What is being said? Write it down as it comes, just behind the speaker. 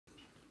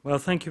Well,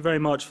 thank you very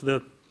much for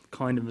the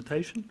kind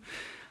invitation.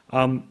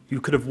 You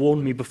could have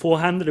warned me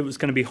beforehand that it was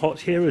going to be hot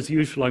here. As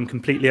usual, I'm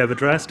completely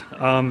overdressed.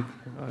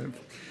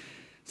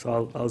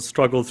 So I'll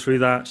struggle through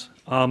that.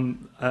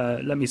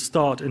 Let me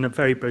start in a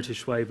very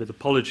British way with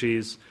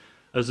apologies.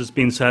 As has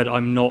been said,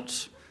 I'm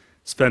not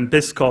Sven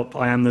Biskop.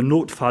 I am the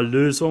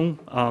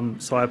Notfalllösung,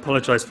 so I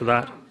apologize for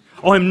that.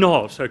 Oh, I'm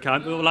not. Okay,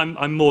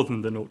 I'm more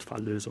than the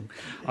Notfalllösung,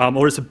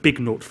 or it's a big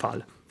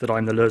Notfall that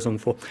I'm the Lösung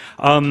for.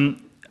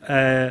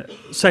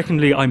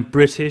 Secondly, I'm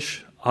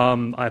British.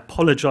 I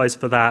apologize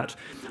for that,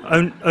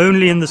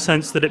 only in the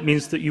sense that it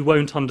means that you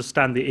won't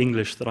understand the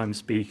English that I'm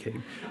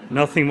speaking.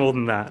 Nothing more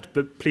than that,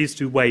 but please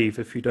do wave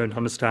if you don't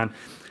understand.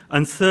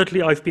 And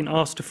thirdly, I've been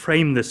asked to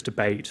frame this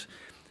debate,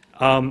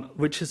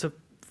 which is a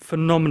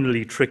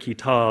phenomenally tricky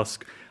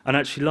task. And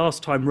actually,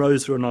 last time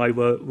Rosa and I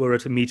were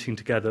at a meeting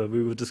together,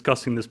 we were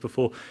discussing this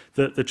before,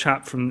 the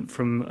chap from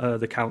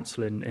the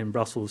council in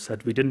Brussels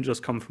said we didn't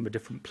just come from a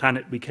different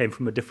planet, we came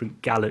from a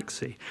different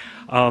galaxy.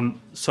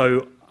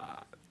 So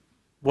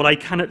what I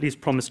can at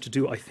least promise to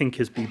do, I think,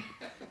 is be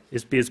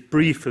as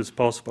brief as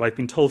possible. I've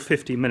been told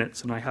 50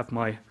 minutes, and I have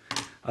my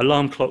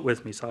alarm clock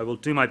with me, so I will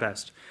do my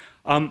best.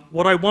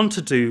 What I want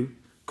to do,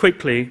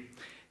 quickly,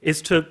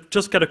 is to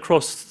just get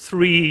across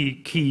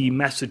 3 key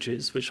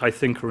messages, which I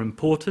think are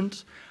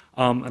important,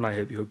 and I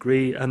hope you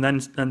agree, and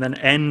then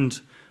end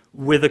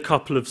with a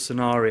couple of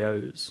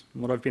scenarios.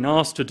 And what I've been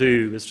asked to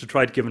do is to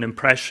try to give an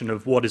impression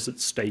of what is at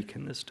stake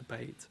in this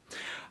debate.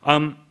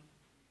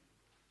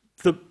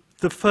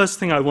 The first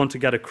thing I want to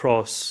get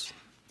across,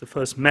 the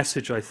first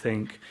message, I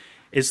think,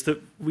 is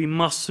that we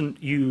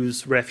mustn't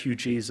use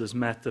refugees as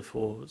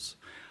metaphors.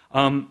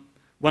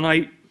 When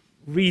I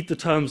read the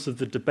terms of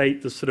the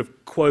debate, the sort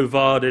of quo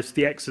vadis,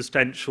 the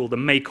existential, the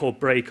make or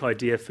break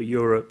idea for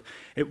Europe,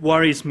 it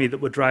worries me that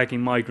we're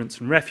dragging migrants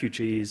and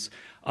refugees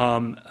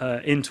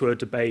into a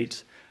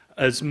debate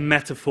as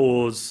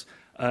metaphors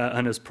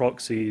and as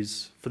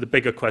proxies for the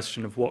bigger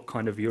question of what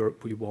kind of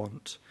Europe we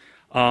want.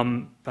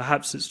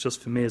 Perhaps it's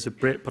just for me as a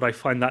Brit, but I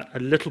find that a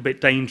little bit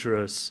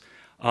dangerous,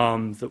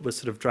 that we're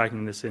sort of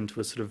dragging this into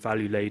a sort of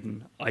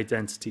value-laden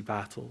identity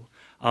battle.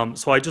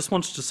 So I just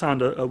wanted to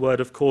sound a word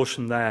of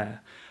caution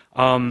there.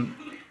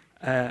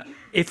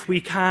 If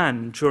we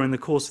can, during the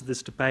course of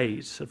this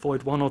debate,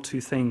 avoid 1 or 2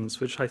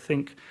 things which I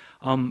think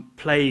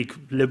plague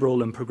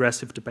liberal and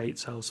progressive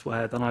debates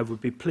elsewhere, then I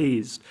would be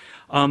pleased.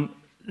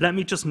 Let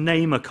me just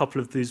name a couple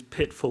of these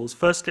pitfalls.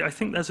 Firstly, I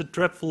think there's a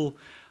dreadful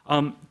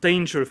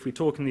danger, if we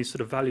talk in these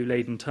sort of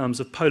value-laden terms,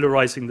 of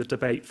polarizing the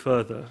debate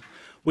further.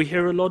 We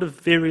hear a lot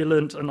of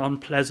virulent and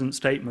unpleasant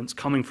statements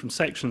coming from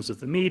sections of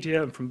the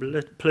media and from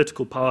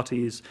political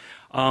parties,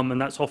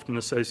 and that's often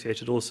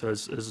associated also,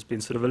 as has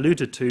been sort of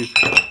alluded to,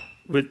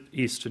 with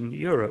Eastern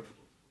Europe.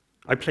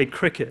 I played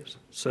cricket,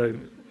 so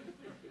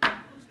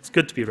it's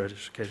good to be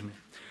British occasionally.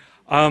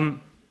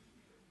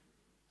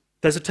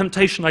 There's a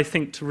temptation, I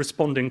think, to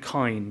respond in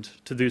kind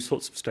to these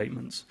sorts of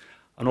statements,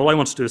 and all I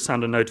want to do is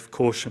sound a note of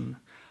caution.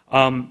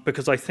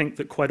 Because I think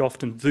that quite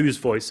often those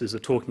voices are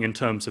talking in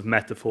terms of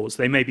metaphors.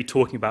 They may be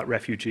talking about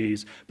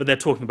refugees, but they're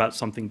talking about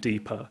something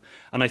deeper.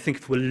 And I think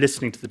if we're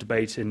listening to the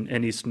debate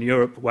in Eastern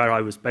Europe, where I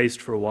was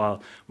based for a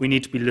while, we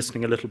need to be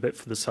listening a little bit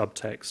for the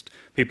subtext.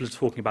 People are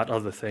talking about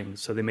other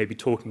things, so they may be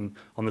talking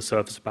on the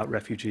surface about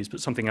refugees, but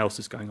something else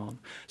is going on.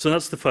 So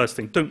that's the first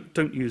thing.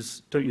 Don't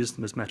use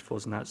them as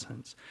metaphors in that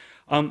sense.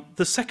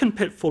 The second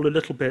pitfall a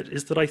little bit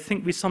is that I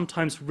think we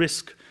sometimes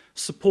risk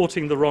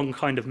supporting the wrong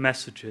kind of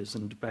messages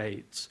and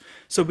debates.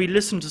 So we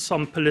listen to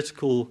some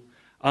political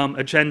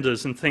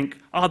agendas and think,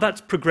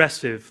 that's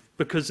progressive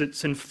because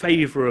it's in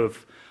favor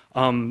of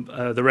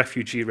the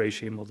refugee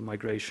regime or the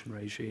migration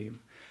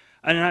regime.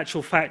 And in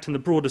actual fact, in the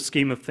broader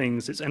scheme of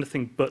things, it's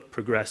anything but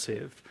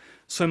progressive.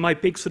 So my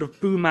big sort of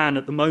booman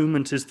at the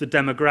moment is the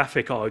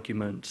demographic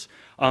argument,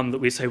 that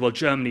we say, well,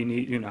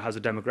 Germany has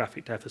a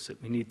demographic deficit,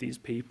 we need these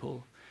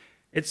people.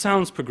 It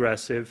sounds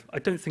progressive. I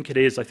don't think it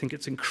is. I think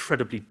it's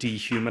incredibly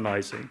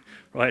dehumanizing,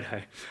 right?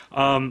 Hey,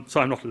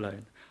 so I'm not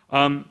alone.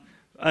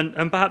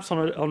 And perhaps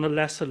on a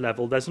lesser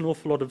level, there's an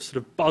awful lot of sort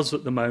of buzz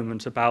at the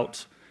moment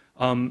about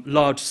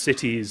large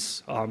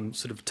cities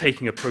sort of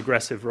taking a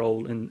progressive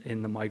role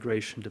in the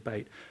migration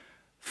debate.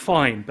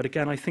 Fine, but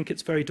again, I think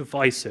it's very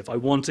divisive. I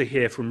want to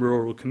hear from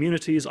rural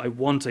communities. I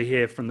want to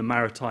hear from the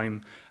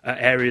maritime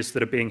areas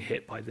that are being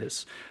hit by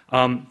this.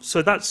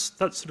 So that's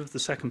sort of the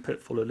second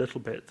pitfall a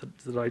little bit,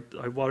 that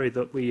I worry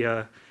that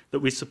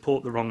we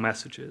support the wrong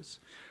messages.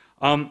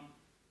 I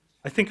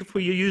think if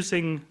we're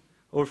using,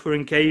 or if we're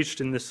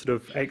engaged in this sort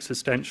of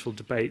existential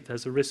debate,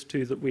 there's a risk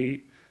too that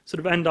we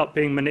sort of end up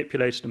being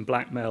manipulated and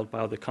blackmailed by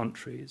other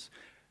countries.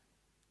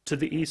 To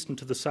the east and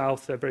to the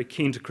south, they're very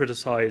keen to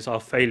criticize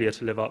our failure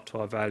to live up to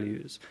our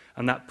values,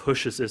 and that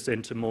pushes us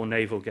into more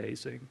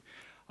navel-gazing.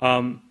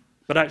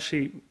 But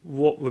actually,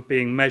 what we're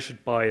being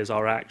measured by is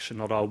our action,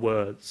 not our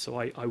words, so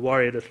I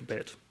worry a little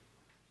bit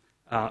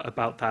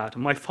about that.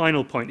 And my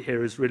final point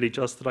here is really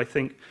just that I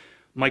think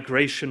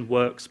migration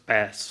works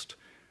best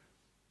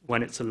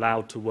when it's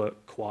allowed to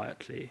work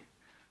quietly.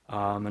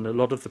 and a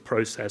lot of the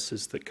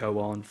processes that go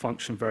on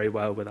function very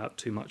well without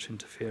too much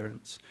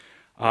interference.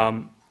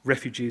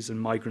 Refugees and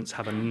migrants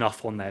have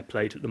enough on their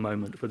plate at the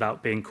moment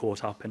without being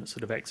caught up in a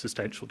sort of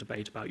existential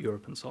debate about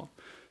Europe and so on.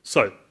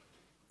 So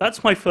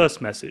that's my first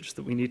message,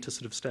 that we need to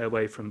sort of stay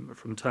away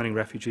from turning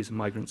refugees and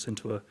migrants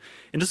into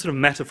sort of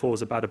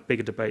metaphors about a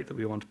bigger debate that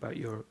we want about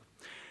Europe.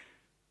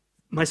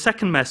 My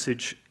second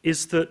message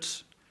is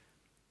that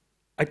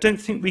I don't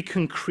think we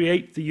can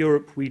create the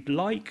Europe we'd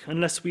like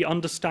unless we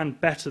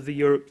understand better the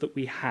Europe that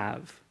we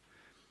have.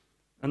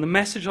 And the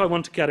message I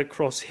want to get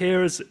across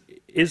here is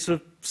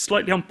a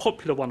slightly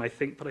unpopular one, I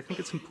think, but I think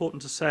it's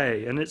important to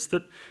say, and it's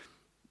that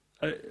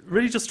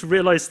really just to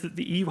realize that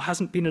the EU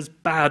hasn't been as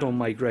bad on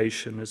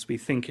migration as we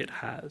think it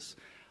has.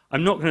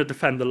 I'm not going to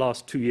defend the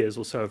last 2 years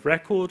or so of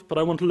record, but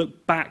I want to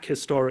look back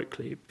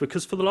historically,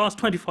 because for the last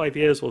 25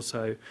 years or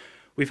so,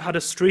 we've had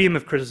a stream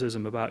of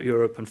criticism about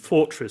Europe, and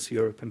fortress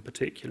Europe in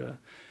particular.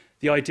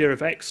 The idea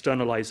of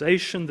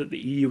externalization, that the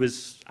EU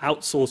is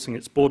outsourcing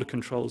its border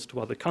controls to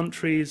other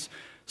countries,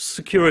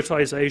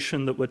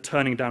 securitization, that we're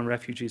turning down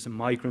refugees and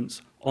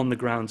migrants on the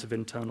grounds of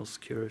internal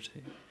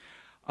security.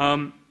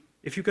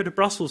 If you go to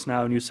Brussels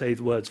now and you say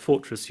the words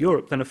fortress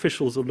Europe, then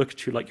officials will look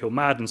at you like you're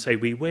mad and say,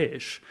 we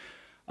wish.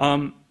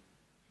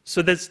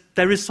 So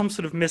there is some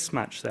sort of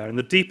mismatch there. And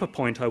the deeper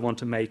point I want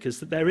to make is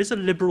that there is a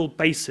liberal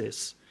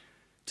basis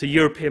to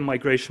European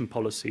migration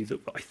policy that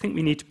I think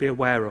we need to be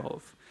aware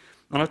of.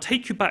 And I'll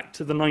take you back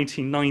to the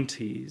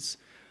 1990s,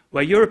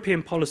 where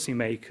European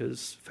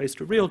policymakers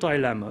faced a real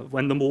dilemma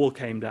when the wall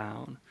came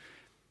down.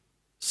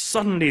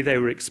 Suddenly they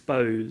were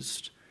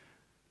exposed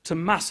to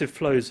massive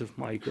flows of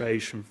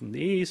migration from the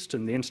East,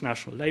 and the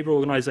International Labour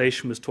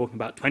Organization was talking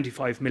about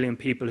 25 million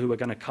people who were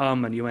going to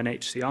come, and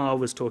UNHCR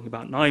was talking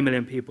about 9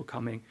 million people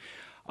coming.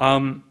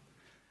 And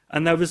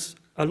there was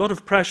a lot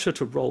of pressure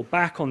to roll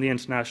back on the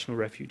international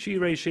refugee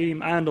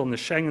regime and on the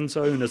Schengen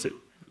zone, as it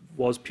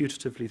was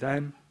putatively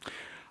then.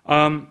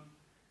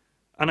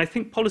 And I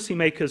think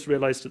policymakers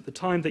realized at the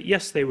time that,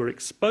 yes, they were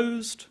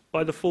exposed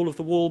by the fall of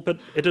the wall, but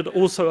it had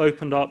also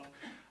opened up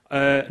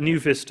new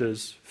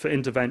vistas for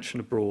intervention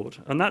abroad.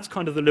 And that's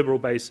kind of the liberal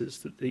basis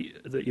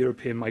that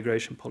European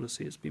migration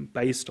policy has been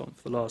based on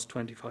for the last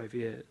 25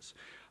 years.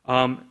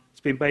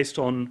 It's been based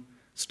on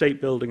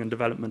state building and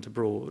development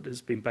abroad.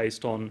 It's been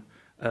based on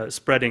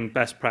spreading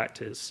best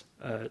practice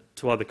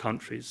to other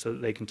countries so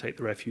that they can take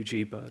the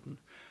refugee burden.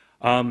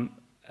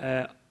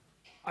 I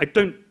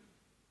don't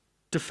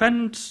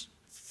defend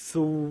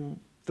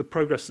the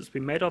progress that's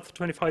been made after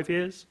 25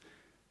 years,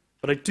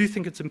 but I do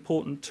think it's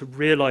important to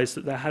realize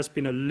that there has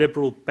been a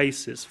liberal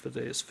basis for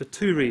this for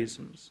two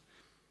reasons.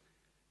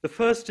 The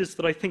first is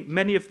that I think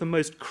many of the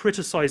most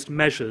criticized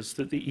measures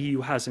that the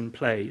EU has in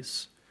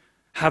place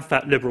have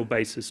that liberal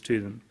basis to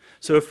them.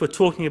 So if we're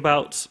talking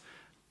about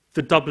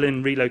the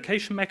Dublin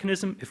relocation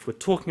mechanism, if we're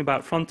talking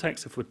about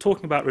Frontex, if we're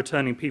talking about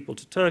returning people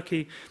to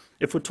Turkey,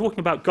 if we're talking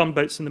about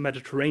gunboats in the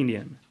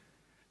Mediterranean,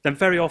 then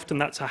very often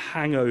that's a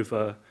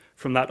hangover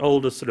from that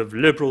older sort of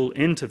liberal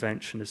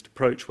interventionist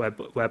approach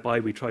whereby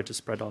we try to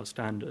spread our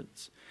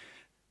standards.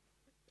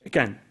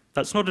 Again,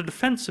 that's not a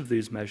defense of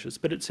these measures,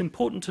 but it's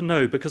important to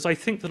know, because I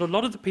think that a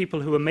lot of the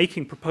people who are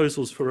making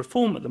proposals for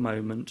reform at the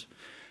moment,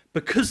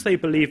 because they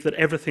believe that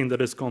everything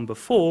that has gone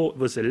before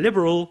was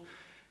illiberal,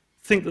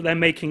 think that they're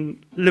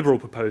making liberal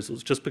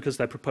proposals just because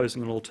they're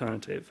proposing an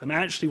alternative. And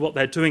actually what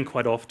they're doing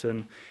quite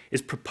often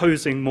is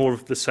proposing more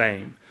of the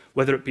same,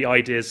 whether it be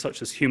ideas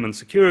such as human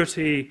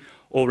security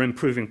or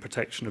improving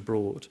protection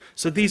abroad.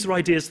 So these are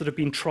ideas that have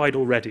been tried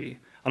already.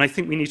 And I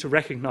think we need to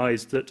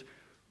recognize that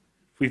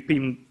we've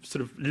been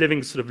sort of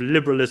living sort of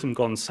liberalism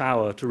gone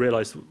sour to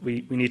realize that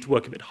we need to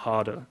work a bit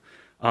harder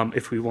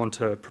if we want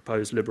to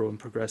propose liberal and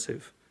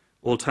progressive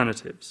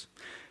alternatives.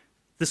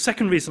 The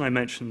second reason I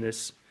mention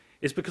this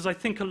is because I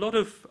think a lot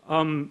of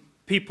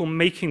people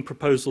making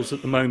proposals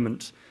at the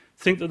moment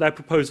think that their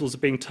proposals are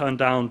being turned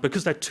down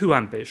because they're too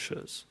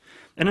ambitious.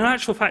 And in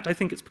actual fact, I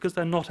think it's because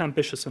they're not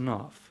ambitious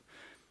enough.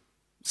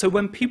 So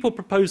when people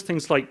propose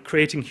things like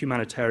creating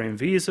humanitarian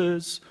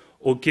visas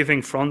or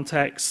giving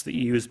Frontex, the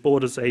EU's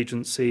borders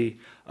agency,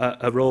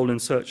 a role in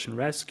search and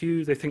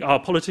rescue, they think,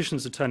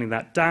 politicians are turning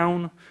that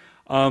down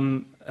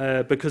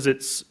because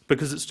it's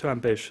too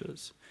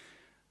ambitious.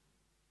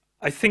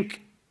 I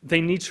think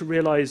they need to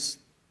realize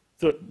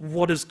that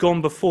what has gone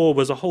before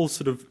was a whole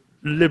sort of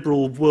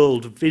liberal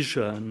world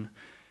vision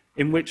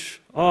in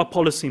which our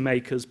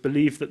policymakers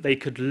believed that they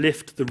could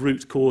lift the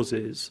root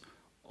causes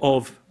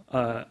of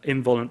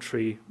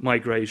involuntary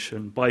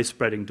migration by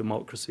spreading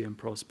democracy and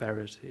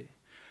prosperity.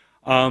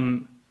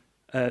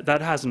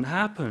 That hasn't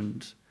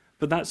happened,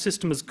 but that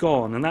system has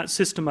gone, and that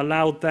system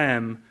allowed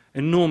them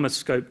enormous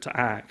scope to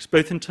act,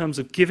 both in terms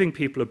of giving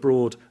people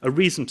abroad a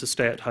reason to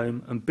stay at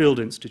home and build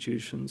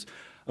institutions,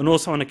 and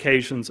also on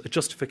occasions a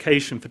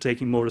justification for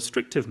taking more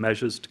restrictive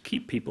measures to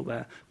keep people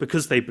there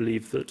because they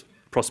believed that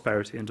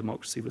prosperity and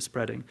democracy were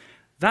spreading.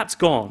 That's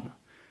gone.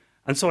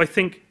 And so I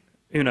think,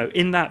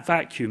 in that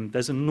vacuum,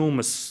 there's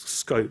enormous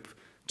scope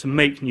to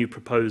make new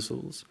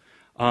proposals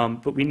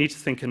But we need to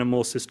think in a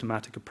more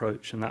systematic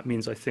approach, and that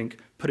means, I think,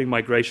 putting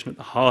migration at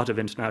the heart of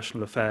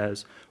international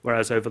affairs,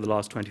 whereas over the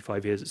last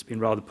 25 years it's been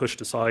rather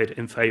pushed aside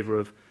in favour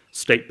of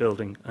state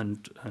building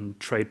and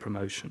trade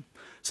promotion.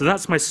 So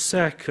that's my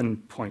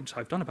second point.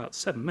 I've done about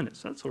 7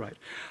 minutes, that's all right.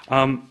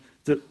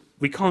 That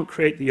we can't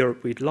create the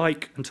Europe we'd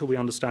like until we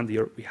understand the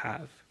Europe we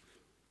have.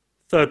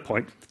 Third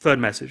point, third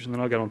message, and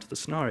then I'll get on to the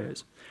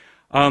scenarios.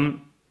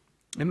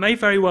 It may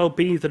very well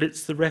be that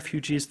it's the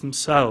refugees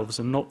themselves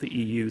and not the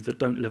EU that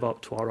don't live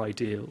up to our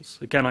ideals.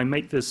 Again, I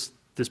make this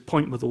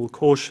point with all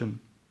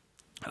caution,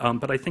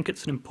 but I think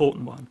it's an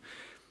important one.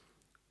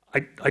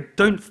 I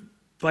don't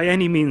by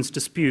any means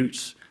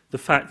dispute the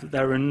fact that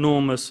there are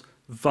enormous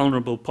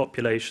vulnerable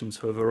populations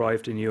who have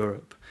arrived in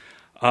Europe,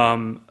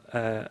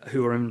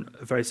 who are in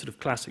a very sort of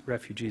classic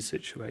refugee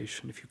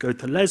situation. If you go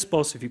to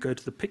Lesbos, if you go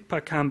to the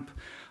Pikpa camp,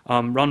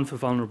 run for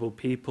vulnerable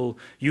people,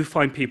 you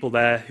find people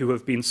there who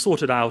have been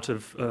sorted out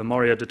of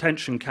Moria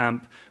detention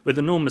camp with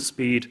enormous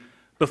speed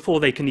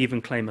before they can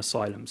even claim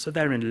asylum. So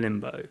they're in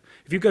limbo.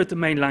 If you go to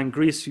mainland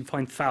Greece, you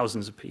find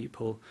thousands of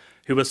people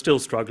who are still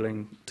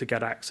struggling to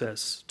get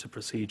access to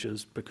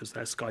procedures because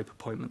their Skype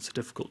appointments are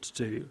difficult to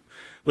do.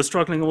 We're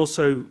struggling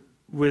also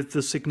with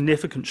the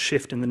significant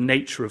shift in the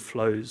nature of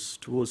flows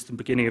towards the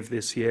beginning of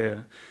this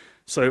year.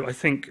 So I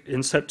think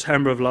in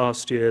September of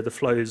last year, the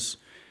flows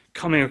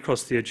coming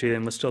across the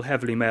Aegean were still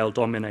heavily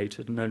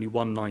male-dominated, and only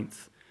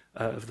 1/9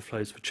 of the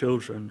flows were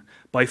children.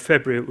 By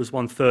February, it was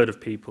 1/3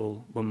 of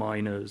people were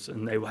minors,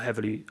 and they were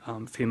heavily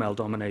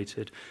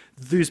female-dominated.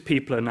 Those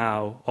people are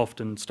now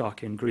often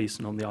stuck in Greece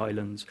and on the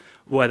islands,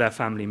 where their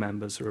family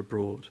members are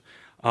abroad.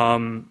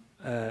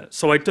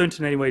 So I don't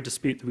in any way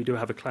dispute that we do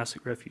have a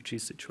classic refugee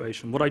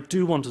situation. What I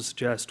do want to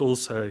suggest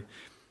also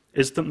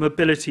is that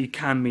mobility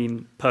can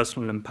mean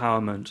personal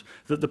empowerment,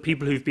 that the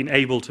people who've been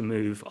able to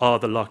move are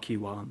the lucky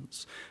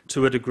ones,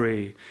 to a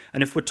degree.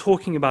 And if we're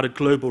talking about a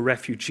global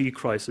refugee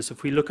crisis,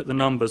 if we look at the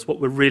numbers,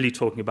 what we're really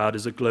talking about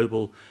is a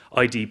global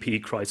IDP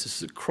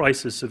crisis, a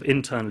crisis of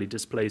internally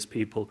displaced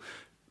people,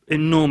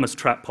 enormous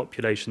trapped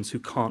populations who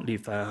can't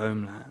leave their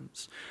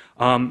homelands.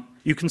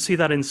 You can see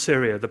that in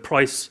Syria. The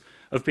price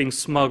of being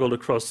smuggled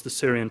across the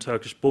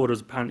Syrian-Turkish border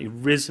has apparently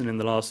risen in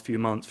the last few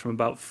months from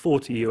about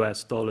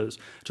 $40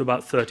 to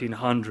about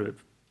 $1,300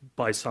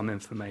 by some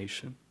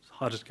information. It's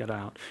harder to get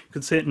out. You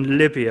can see it in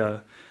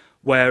Libya,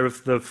 where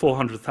of the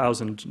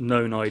 400,000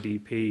 known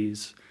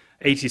IDPs,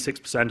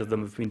 86% of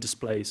them have been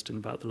displaced in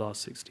about the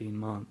last 16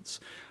 months.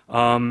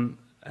 And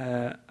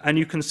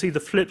you can see the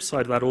flip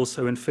side of that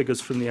also in figures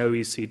from the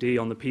OECD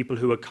on the people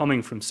who are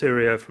coming from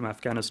Syria, from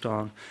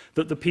Afghanistan,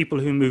 that the people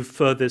who move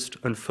furthest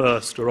and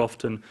first are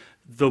often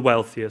the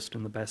wealthiest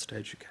and the best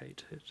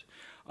educated.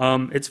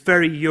 It's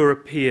very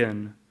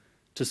European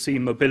to see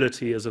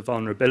mobility as a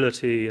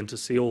vulnerability and to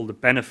see all the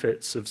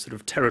benefits of sort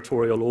of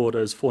territorial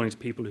orders falling to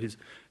people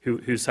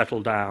who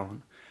settle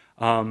down.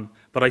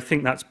 But I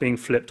think that's being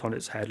flipped on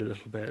its head a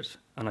little bit.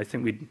 And I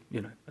think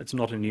it's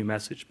not a new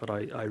message, but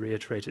I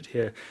reiterate it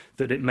here,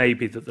 that it may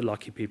be that the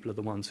lucky people are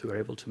the ones who are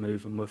able to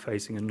move, and we're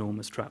facing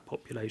enormous trapped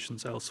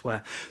populations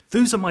elsewhere.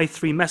 Those are my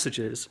three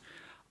messages.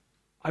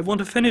 I want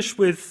to finish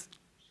with,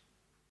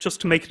 just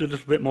to make it a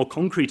little bit more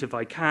concrete if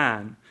I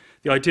can,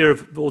 the idea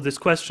of, or this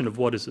question of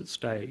what is at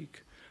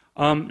stake.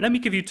 Let me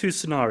give you two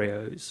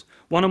scenarios.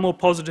 One a more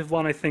positive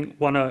one, I think,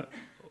 one a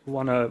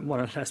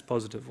less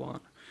positive one.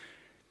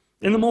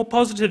 In the more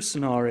positive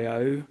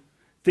scenario,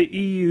 the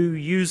EU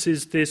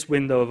uses this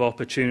window of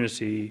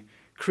opportunity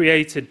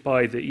created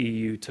by the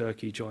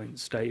EU-Turkey joint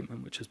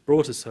statement, which has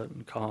brought a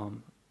certain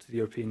calm to the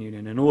European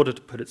Union in order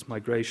to put its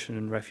migration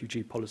and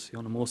refugee policy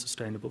on a more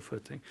sustainable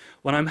footing.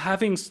 When I'm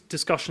having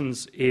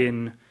discussions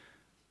in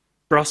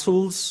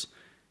Brussels,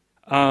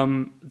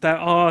 there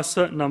are a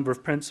certain number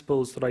of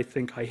principles that I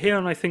think I hear,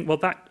 and I think, well,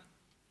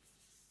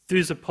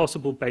 these are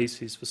possible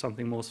bases for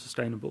something more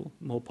sustainable,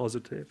 more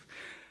positive.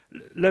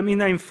 Let me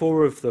name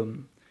 4 of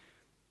them.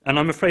 And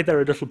I'm afraid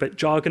they're a little bit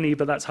jargony,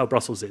 but that's how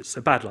Brussels is.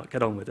 So bad luck,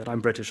 get on with it. I'm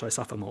British, I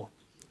suffer more.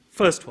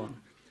 First one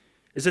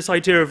is this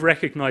idea of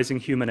recognizing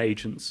human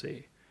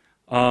agency.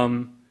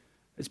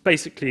 It's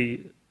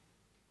basically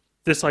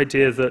this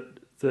idea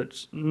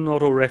that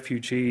not all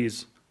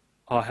refugees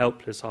are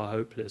helpless, are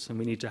hopeless, and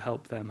we need to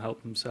help them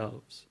help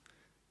themselves.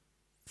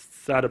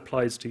 That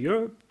applies to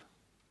Europe,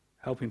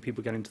 helping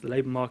people get into the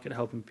labor market,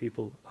 helping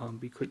people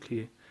be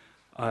quickly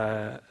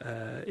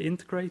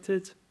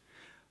integrated.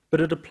 But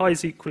it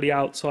applies equally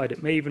outside.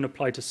 It may even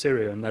apply to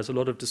Syria, and there's a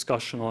lot of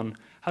discussion on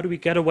how do we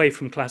get away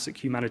from classic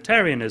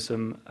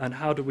humanitarianism and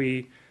how do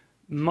we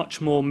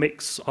much more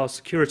mix our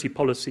security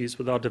policies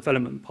with our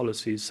development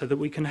policies so that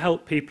we can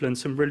help people in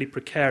some really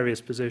precarious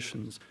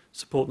positions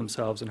support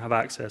themselves and have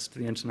access to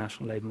the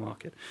international labour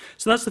market.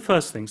 So that's the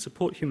first thing,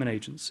 support human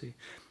agency.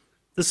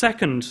 The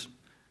second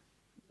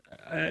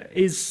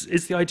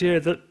is the idea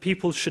that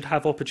people should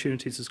have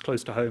opportunities as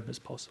close to home as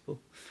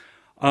possible.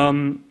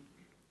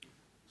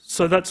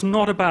 So that's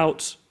not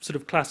about sort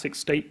of classic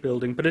state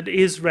building, but it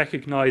is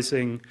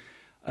recognizing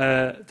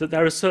that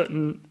there are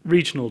certain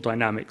regional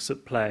dynamics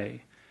at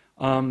play.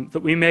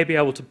 that we may be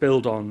able to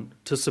build on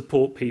to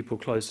support people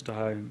closer to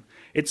home.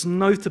 It's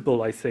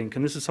notable, I think,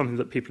 and this is something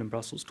that people in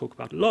Brussels talk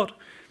about a lot,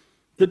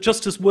 that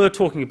just as we're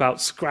talking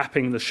about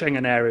scrapping the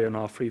Schengen area and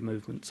our free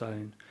movement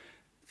zone,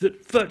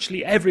 that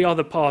virtually every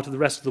other part of the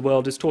rest of the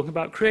world is talking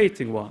about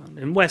creating one.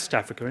 In West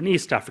Africa, in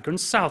East Africa, in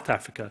South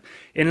Africa,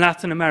 in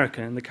Latin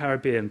America, in the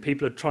Caribbean,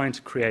 people are trying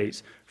to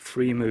create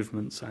free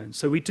movement zones.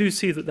 So we do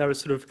see that there are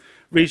sort of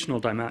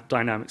regional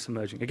dynamics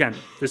emerging. Again,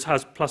 this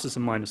has pluses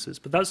and minuses,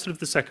 but that's sort of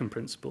the second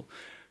principle.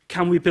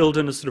 Can we build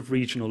in a sort of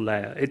regional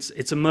layer?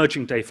 It's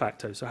emerging de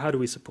facto, so how do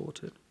we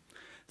support it?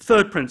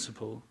 Third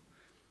principle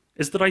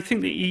is that I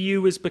think the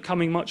EU is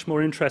becoming much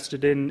more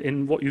interested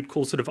in what you'd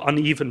call sort of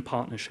uneven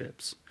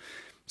partnerships.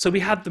 So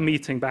we had the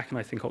meeting back in,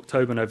 I think,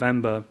 October,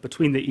 November,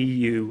 between the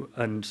EU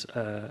and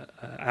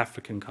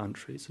African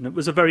countries. And it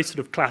was a very sort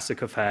of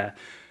classic affair,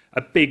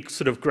 a big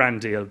sort of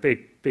grand deal,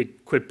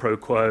 big quid pro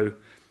quo.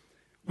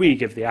 We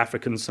give the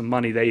Africans some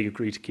money, they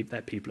agree to keep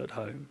their people at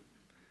home.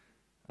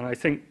 And I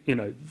think, you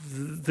know,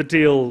 the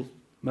deal,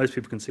 most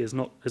people can see, is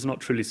not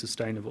truly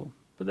sustainable.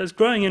 But there's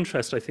growing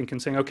interest, I think, in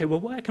saying, okay,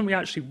 well, where can we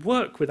actually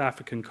work with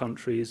African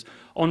countries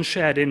on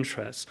shared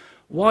interests?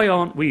 Why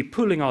aren't we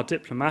pooling our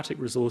diplomatic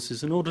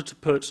resources in order to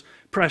put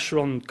pressure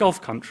on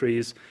Gulf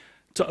countries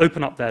to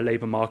open up their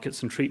labour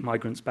markets and treat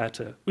migrants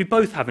better? We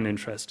both have an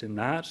interest in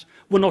that.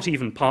 We're not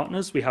even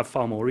partners. We have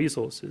far more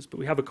resources, but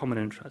we have a common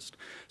interest.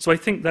 So I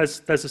think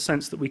there's a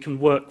sense that we can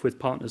work with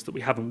partners that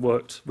we haven't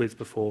worked with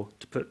before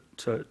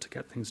to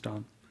get things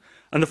done.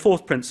 And the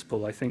fourth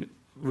principle, I think,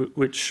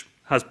 which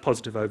has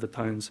positive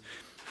overtones,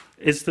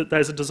 is that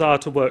there's a desire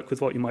to work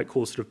with what you might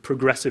call sort of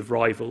progressive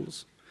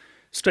rivals.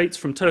 States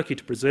from Turkey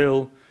to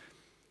Brazil,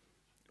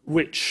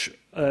 which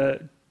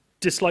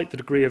dislike the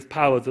degree of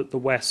power that the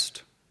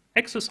West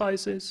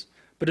exercises,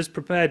 but is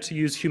prepared to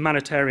use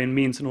humanitarian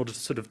means in order to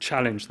sort of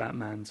challenge that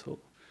mantle.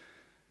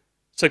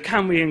 So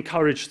can we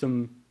encourage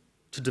them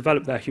to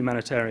develop their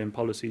humanitarian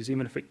policies,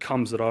 even if it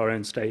comes at our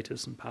own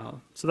status and power?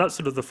 So that's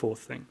sort of the fourth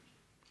thing.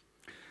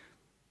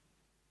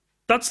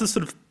 That's the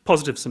sort of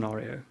positive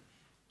scenario.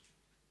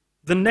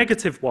 The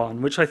negative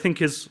one, which I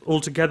think is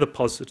altogether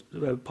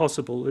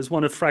possible, is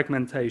one of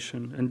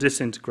fragmentation and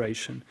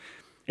disintegration.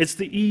 It's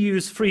the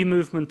EU's free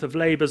movement of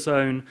labour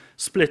zone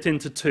split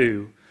into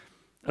two,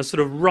 a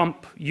sort of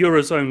rump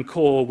Eurozone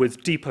core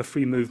with deeper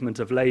free movement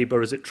of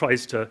labour as it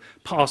tries to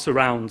pass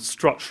around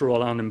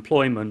structural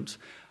unemployment,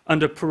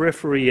 and a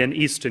periphery in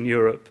Eastern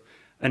Europe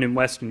and in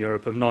Western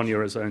Europe of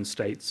non-Eurozone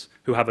states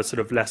who have a sort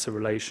of lesser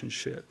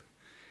relationship.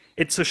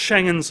 It's a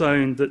Schengen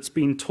zone that's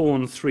been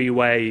torn three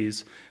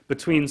ways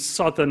between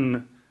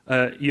southern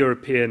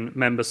European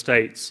member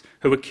states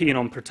who are keen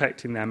on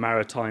protecting their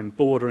maritime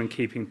border and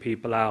keeping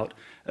people out,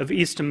 of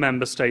eastern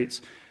member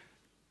states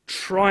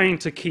trying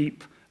to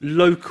keep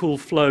local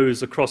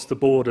flows across the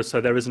border so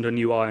there isn't a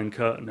new Iron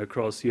Curtain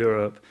across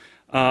Europe,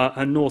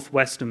 and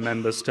northwestern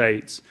member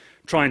states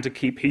trying to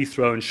keep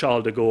Heathrow and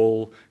Charles de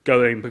Gaulle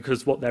going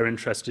because what they're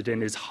interested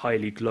in is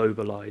highly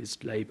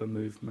globalized labour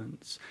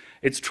movements.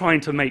 It's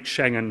trying to make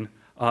Schengen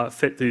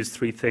fit these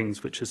three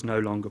things, which is no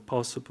longer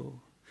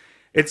possible.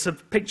 It's a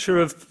picture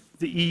of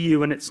the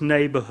EU and its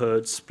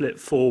neighbourhood split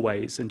four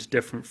ways into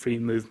different free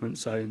movement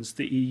zones.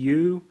 The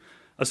EU,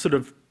 a sort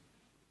of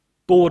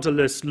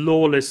borderless,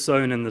 lawless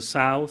zone in the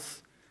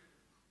south.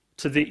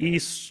 To the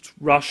east,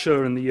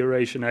 Russia and the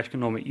Eurasian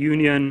Economic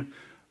Union,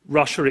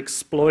 Russia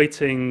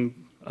exploiting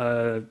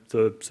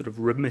the sort of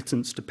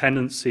remittance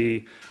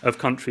dependency of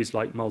countries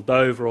like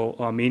Moldova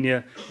or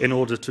Armenia in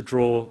order to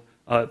draw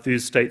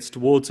these states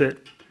towards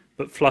it,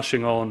 but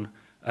flushing on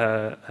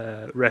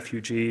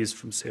refugees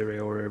from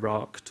Syria or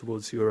Iraq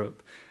towards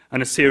Europe,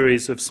 and a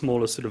series of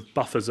smaller sort of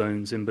buffer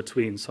zones in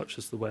between, such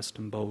as the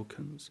Western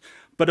Balkans.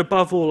 But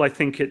above all, I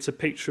think it's a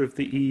picture of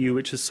the EU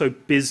which is so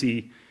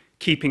busy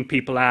keeping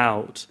people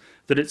out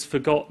that it's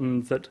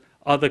forgotten that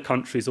other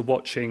countries are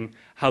watching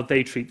how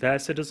they treat their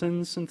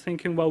citizens and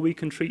thinking, well, we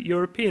can treat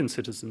European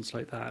citizens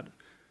like that.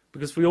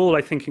 Because we all,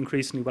 I think,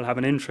 increasingly will have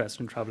an interest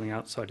in travelling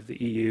outside of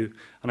the EU,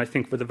 and I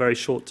think with a very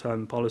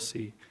short-term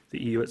policy,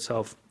 the EU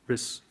itself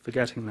risks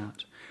forgetting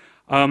that.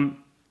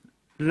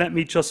 Let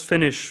me just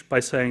finish by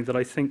saying that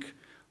I think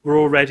we're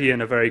already in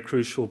a very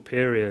crucial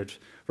period.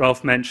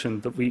 Ralph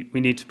mentioned that we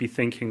need to be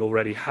thinking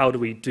already, how do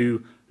we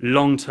do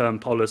long-term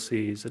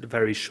policies at a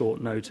very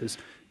short notice?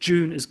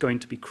 June is going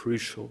to be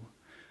crucial.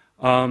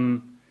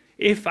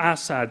 If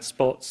Assad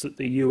spots that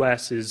the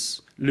US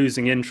is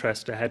losing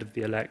interest ahead of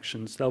the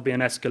elections, there'll be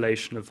an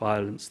escalation of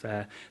violence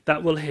there.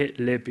 That will hit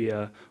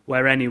Libya,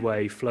 where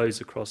anyway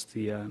flows across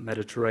the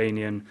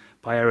Mediterranean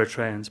by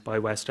Eritreans, by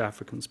West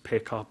Africans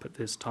pick up at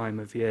this time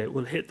of year. It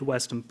will hit the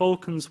Western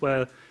Balkans,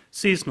 where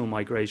seasonal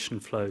migration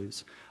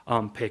flows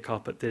pick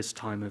up at this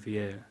time of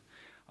year.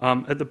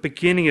 At the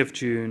beginning of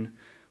June,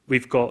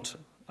 we've got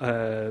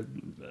a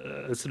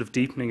sort of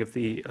deepening of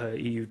the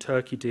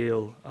EU-Turkey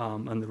deal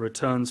and the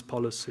returns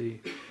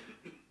policy.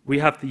 We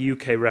have the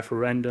UK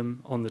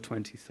referendum on the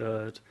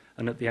 23rd,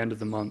 and at the end of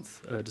the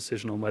month, a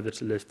decision on whether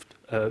to lift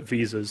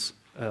visas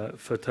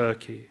for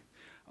Turkey.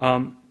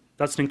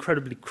 that's an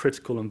incredibly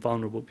critical and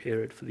vulnerable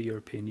period for the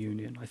European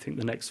Union. I think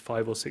the next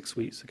 5 or 6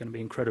 weeks are going to be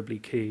incredibly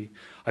key.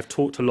 I've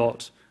talked a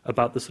lot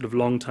about the sort of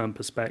long-term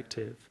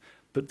perspective,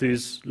 but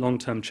these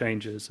long-term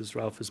changes, as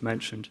Ralph has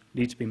mentioned,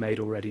 need to be made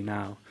already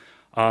now.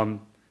 I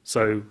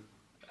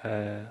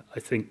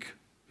think,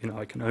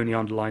 I can only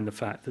underline the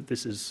fact that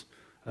this is,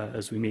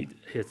 as we meet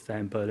here today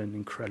in Berlin, an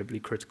incredibly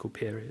critical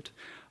period.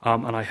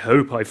 And I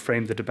hope I've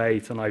framed the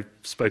debate and I've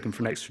spoken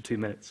for an extra 2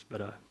 minutes,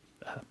 but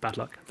bad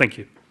luck. Thank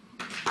you.